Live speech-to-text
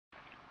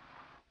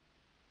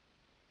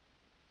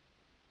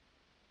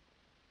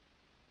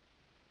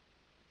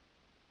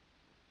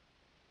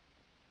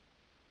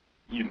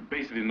you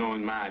basically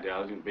knowing my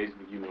ideology, and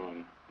basically you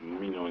knowing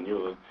me knowing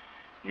yours,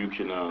 you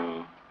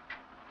can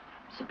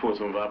support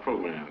some of our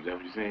programs. Is that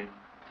what you're saying?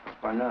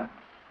 Why not?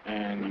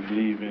 And you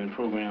believe in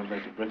programs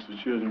like the Breakfast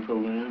for Children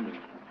program and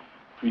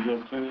free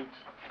health clinics?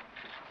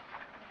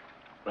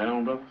 Right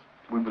on, brothers?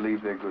 We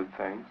believe they're good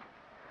things.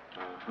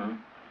 Uh-huh.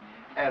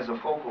 As a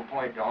focal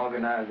point to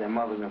organize their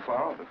mothers and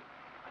fathers.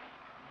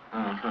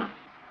 Uh-huh.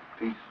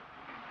 Peace.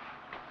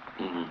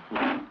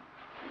 Mm-hmm.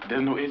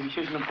 There's no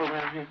educational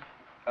program here?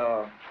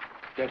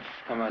 That's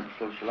come out of the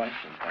social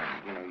action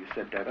thing. You know, you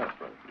set that up,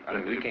 bro. I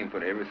mean, we can't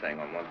put everything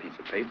on one piece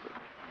of paper.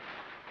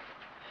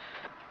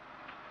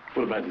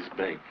 What about this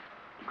bank?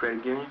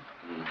 Credit union?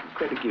 Mm-hmm.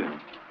 Credit union.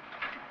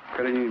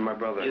 Credit union, my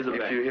brother. Is a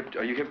bank.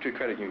 Are you hip to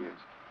credit unions?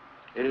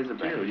 It is a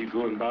bank. Yeah, you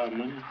go and borrow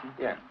money?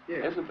 Yeah,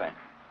 it's a bank.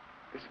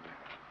 It's a bank.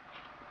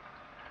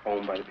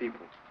 Owned by the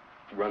people.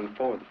 Run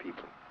for the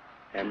people.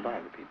 And by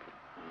the people.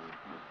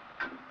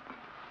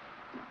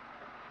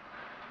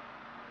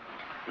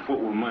 What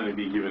will money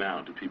be given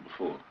out to people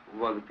for?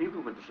 Well, the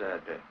people would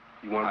decide that.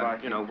 You want to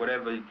buy, you know,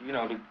 whatever, you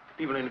know, the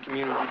people in the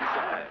community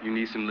decide. You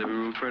need some living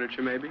room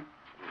furniture, maybe?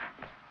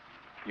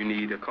 You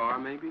need a car,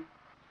 maybe?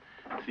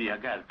 See,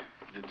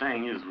 the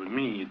thing is with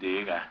me, you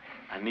dig,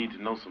 I need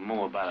to know some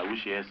more about it. I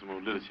wish you had some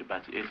more literature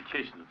about the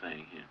educational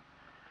thing here.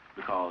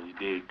 Because, you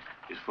dig,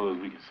 as far as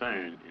we're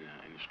concerned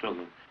in the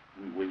struggle,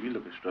 the way we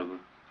look at struggle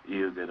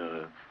is that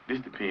this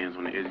depends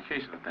on the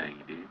educational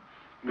thing, you dig.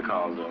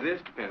 Because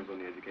this depends on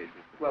the education.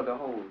 Well, the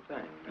whole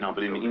thing. No,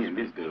 but in the end,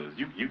 this does.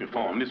 You can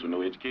form this with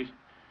no education.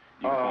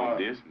 You can form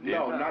this and this.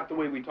 No, not the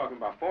way we're talking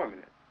about forming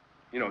it.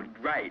 You know,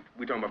 right.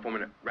 We're talking about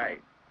forming it right.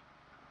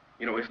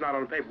 You know, it's not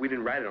on the paper. We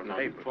didn't write it on the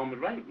paper. You can form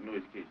it right with no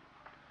education.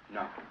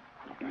 No.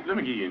 Let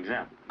me give you an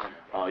example.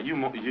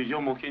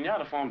 Yomo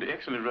Kenyatta formed the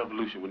excellent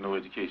revolution with no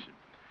education.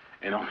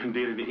 And on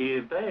the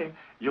end thing,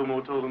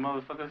 Yomo told the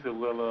motherfucker, said,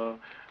 well,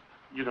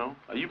 you know,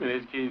 you can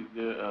educate,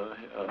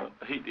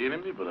 hate the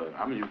enemy, but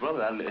I'm your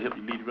brother. I'll help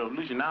you lead the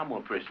revolution. Now I'm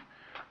more pressure.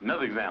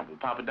 Another example,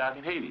 Papa Doc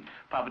in Haiti.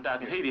 Papa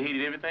Doc in Haiti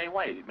hated everything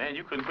white. Man,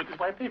 you couldn't put this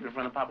white paper in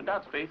front of Papa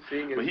Doc's face.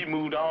 But he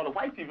moved all the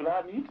white people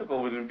out and he took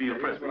over and be a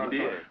president. He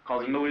did,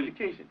 because of no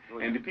education.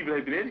 And the people that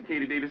had been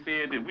educated, they just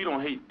said that we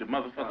don't hate the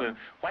motherfucking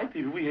white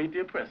people, we hate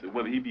the oppressor,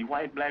 whether he be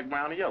white, black,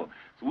 brown, or yellow.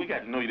 So we got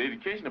to know the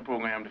educational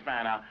program to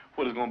find out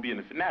what it's going to be in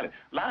the finale.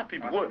 A lot of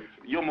people,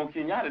 Yomo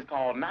Kenyatta is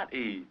called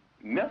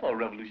never a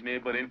revolutionary,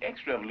 but an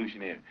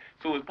ex-revolutionary.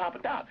 So is Papa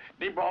Doc.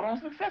 They brought on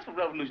a successful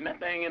revolution. That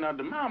thing in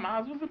the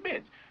Mao's was a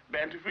bitch.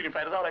 Bantu freedom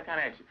fighters, all that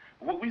kind of action.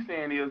 But what we're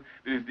saying is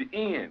that it's the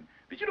end.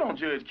 That you don't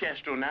judge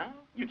Castro now.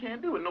 You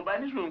can't do it.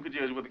 Nobody in this room could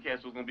judge whether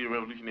Castro's going to be a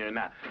revolutionary or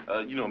not.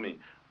 You know what I mean?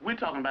 We're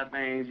talking about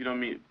things, you know what I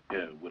mean,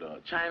 with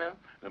China,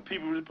 the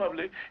People's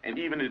Republic, and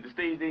even at the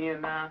stage they're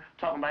in now,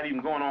 talking about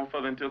even going on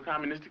further into a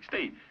communistic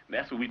state.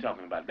 That's what we're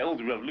talking about.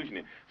 Those are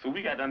revolutionary. So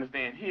we got to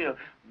understand here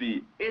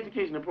the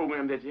educational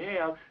program that you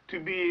have to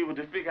be able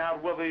to figure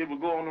out whether it will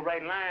go on the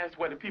right lines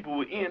where the people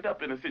will end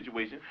up in a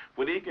situation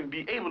where they can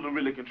be able to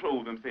really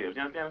control themselves.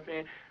 You understand what I'm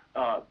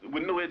saying?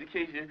 With no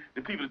education,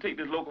 the people take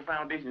this local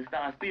foundation and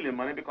start stealing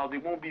money because they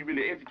won't be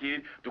really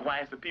educated to why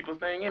it's the people's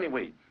thing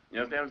anyway. You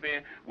understand what I'm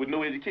saying? With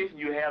no education,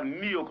 you have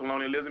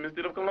neo-colonialism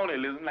instead of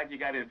colonialism, like you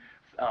got in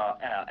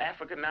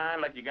Africa now,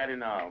 like you got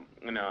in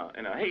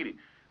Haiti.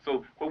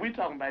 So what we're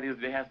talking about is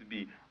there has to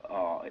be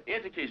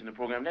educational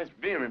program. That's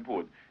very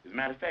important. As a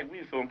matter of fact,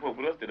 it's so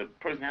important for us that a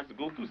person has to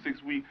go through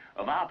 6 weeks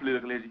of our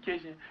political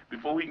education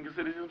before he can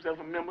consider himself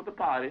a member of the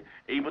party,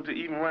 able to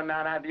even run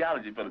down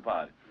ideology for the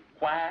party.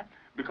 Why?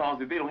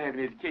 Because if they don't have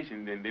an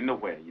education, then they're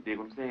nowhere. You dig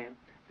what I'm saying?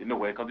 They're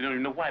nowhere because they don't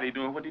even know why they're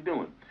doing what they're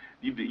doing.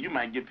 You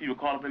might get people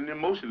caught up in the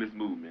emotionalist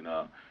movement.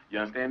 You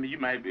understand me? You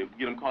might get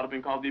them caught up in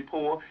because they're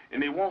poor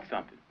and they want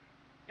something.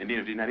 And then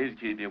if they're not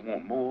educated, they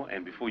want more.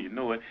 And before you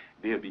know it,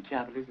 they'll be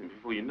capitalists. And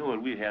before you know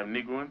it, we'll have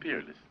Negro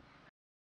imperialists.